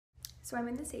So I'm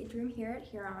in the Sage Room here at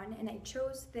Huron, and I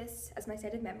chose this as my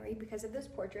site of memory because of this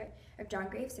portrait of John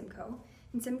Grave Simcoe.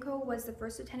 And Simcoe was the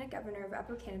first Lieutenant Governor of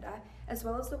Upper Canada, as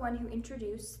well as the one who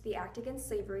introduced the Act Against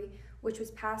Slavery, which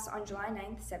was passed on July 9,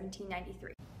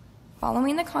 1793.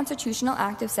 Following the Constitutional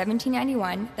Act of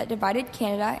 1791 that divided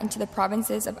Canada into the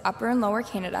provinces of Upper and Lower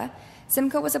Canada,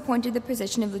 Simcoe was appointed the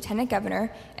position of Lieutenant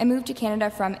Governor and moved to Canada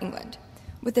from England.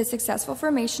 With the successful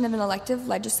formation of an elective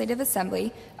legislative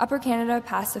assembly, Upper Canada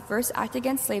passed the first Act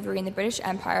Against Slavery in the British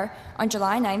Empire on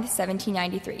July 9,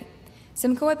 1793.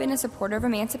 Simcoe had been a supporter of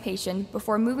emancipation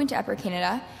before moving to Upper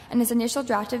Canada, and his initial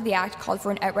draft of the Act called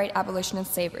for an outright abolition of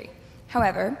slavery.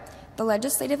 However, the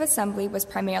Legislative Assembly was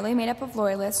primarily made up of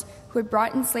Loyalists who had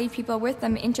brought enslaved people with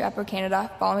them into Upper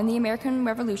Canada following the American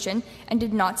Revolution and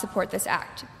did not support this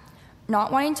act.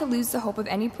 Not wanting to lose the hope of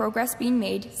any progress being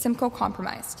made, Simcoe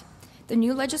compromised. The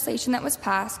new legislation that was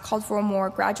passed called for a more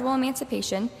gradual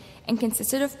emancipation and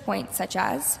consisted of points such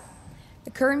as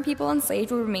the current people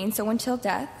enslaved would remain so until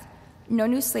death, no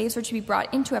new slaves were to be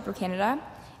brought into Upper Canada,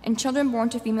 and children born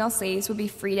to female slaves would be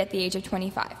freed at the age of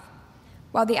 25.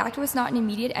 While the act was not an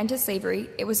immediate end to slavery,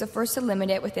 it was the first to limit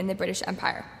it within the British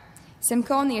Empire.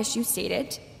 Simcoe on the issue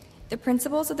stated, "The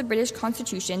principles of the British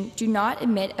Constitution do not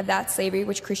admit of that slavery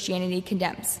which Christianity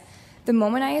condemns. The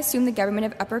moment I assume the government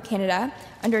of Upper Canada,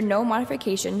 under no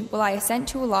modification will I assent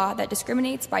to a law that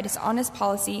discriminates by dishonest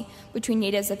policy between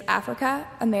natives of Africa,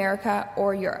 America,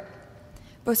 or Europe."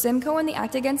 Both Simcoe and the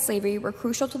Act Against Slavery were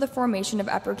crucial to the formation of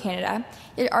Upper Canada,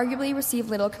 yet arguably received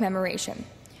little commemoration.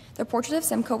 The portrait of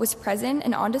Simcoe was present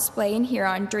and on display in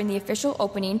Huron during the official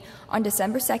opening on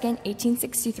December 2,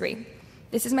 1863.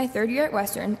 This is my third year at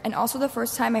Western, and also the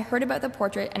first time I heard about the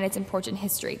portrait and its important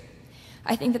history.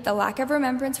 I think that the lack of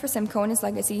remembrance for Simcoe and his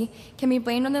legacy can be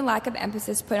blamed on the lack of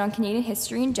emphasis put on Canadian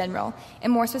history in general,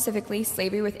 and more specifically,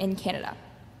 slavery within Canada.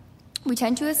 We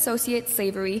tend to associate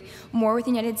slavery more with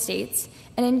the United States,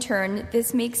 and in turn,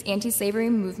 this makes anti-slavery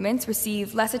movements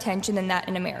receive less attention than that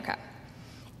in America.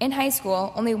 In high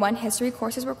school, only one history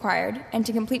course is required, and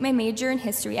to complete my major in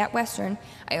history at Western,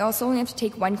 I also only have to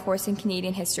take one course in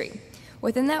Canadian history.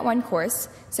 Within that one course,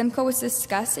 Simcoe was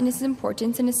discussed in his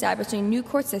importance in establishing new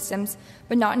court systems,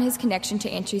 but not in his connection to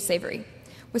anti-slavery.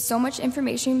 With so much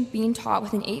information being taught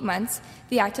within 8 months,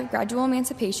 the act of gradual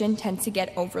emancipation tends to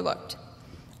get overlooked.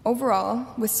 Overall,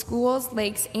 with schools,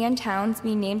 lakes, and towns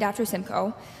being named after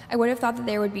Simcoe, I would have thought that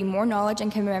there would be more knowledge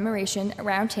and commemoration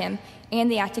around him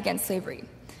and the Act Against Slavery.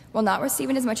 While not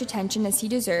receiving as much attention as he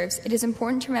deserves, it is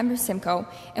important to remember Simcoe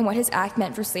and what his act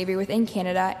meant for slavery within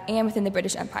Canada and within the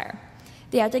British Empire.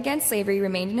 The Act Against Slavery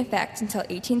remained in effect until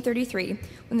 1833,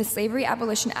 when the Slavery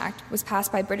Abolition Act was passed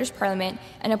by British Parliament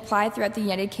and applied throughout the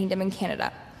United Kingdom and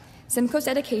Canada. Simcoe's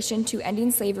dedication to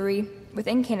ending slavery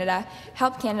within Canada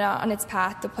helped Canada on its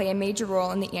path to play a major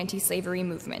role in the anti-slavery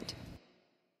movement.